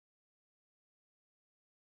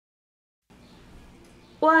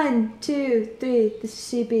1, 2, 3.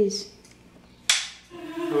 This is CB's.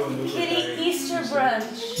 Kitty Easter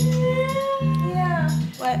brunch. Yeah.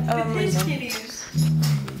 What? Oh, His kitties.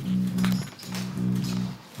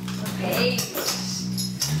 Okay.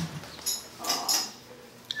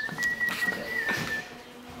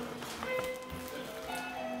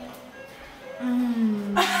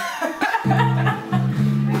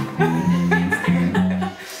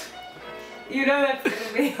 You know that's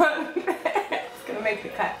gonna be on. It's gonna make the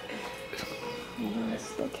cut.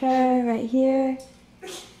 Stick her right here.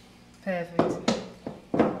 Perfect.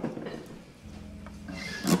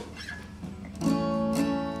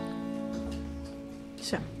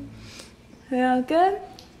 So, we're all good?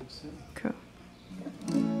 Cool.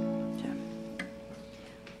 So,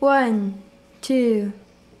 1, 2,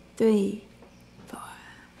 3, 4.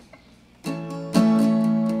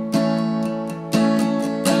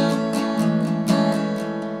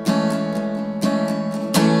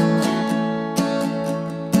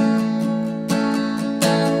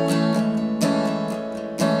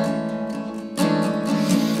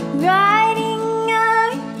 Riding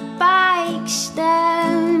our bikes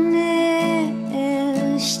down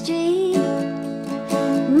the street,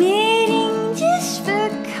 meeting just for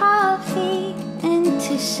coffee and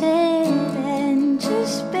to sit and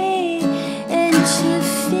just be and to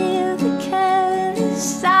feel the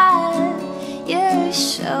colors of your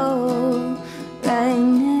soul right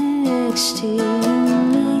next to me.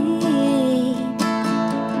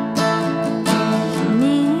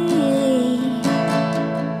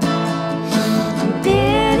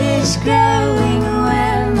 Beard is growing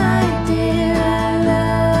well, my dear. I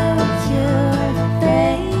love your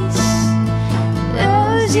face.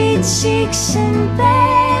 Rosy cheeks and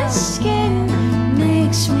bare skin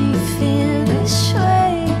makes me feel this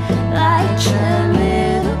way, like a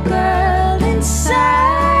little girl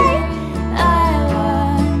inside. I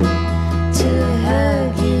want to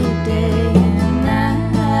hug you day and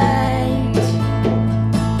night.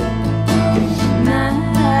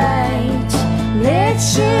 Let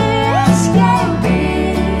your eyes get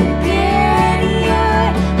big and your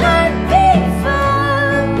heart beat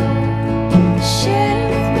full. Share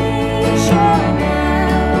with me your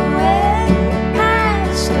now and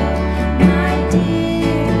past, my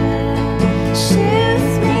dear. Share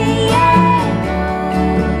with me and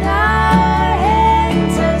hold our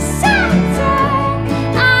hands aside.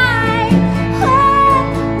 I wanna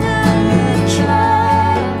look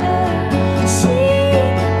over, see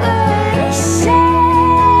what I say.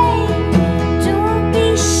 Don't be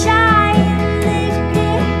shy and lift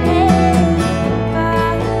your head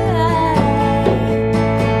high.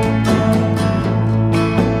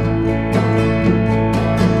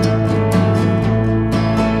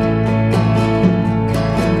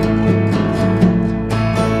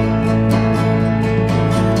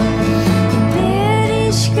 Beard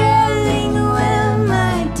is growing well,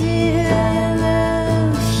 my dear. I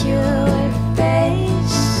love your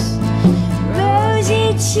face. Rosy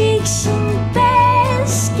cheeks and bare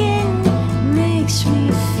skin makes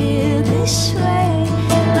me feel this way,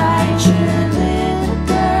 like a little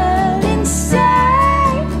girl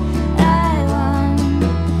inside. I want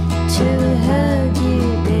to hug you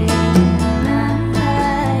day and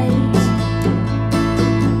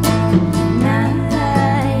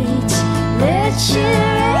night. Let your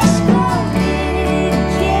eyes go big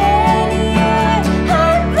and your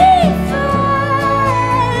heart beat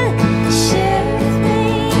full. Share with me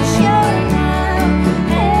your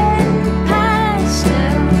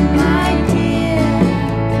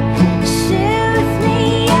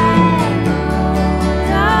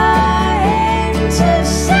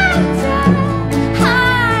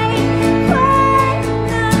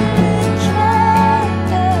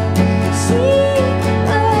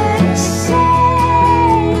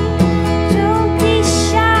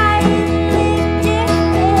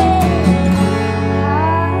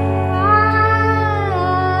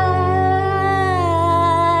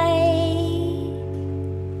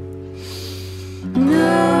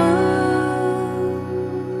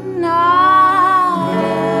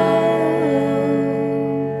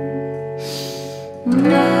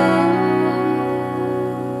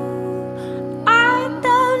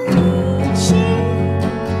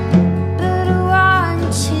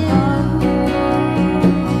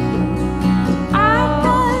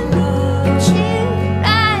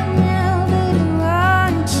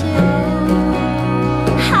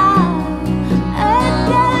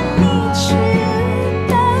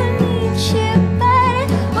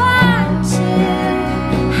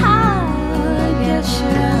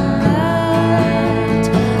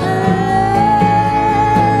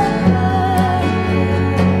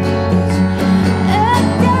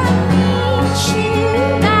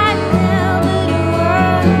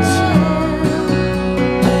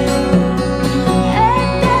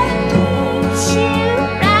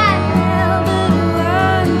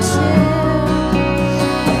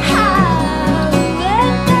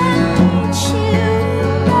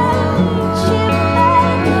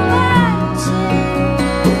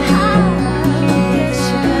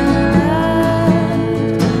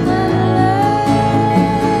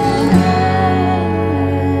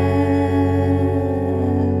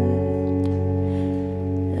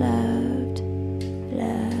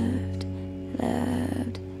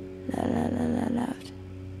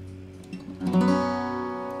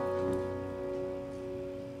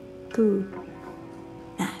Cool.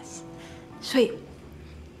 Nice. Sweet.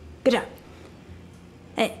 Good job.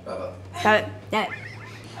 Hey. Got it. Yeah.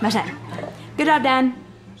 Much time. Good job, Dan.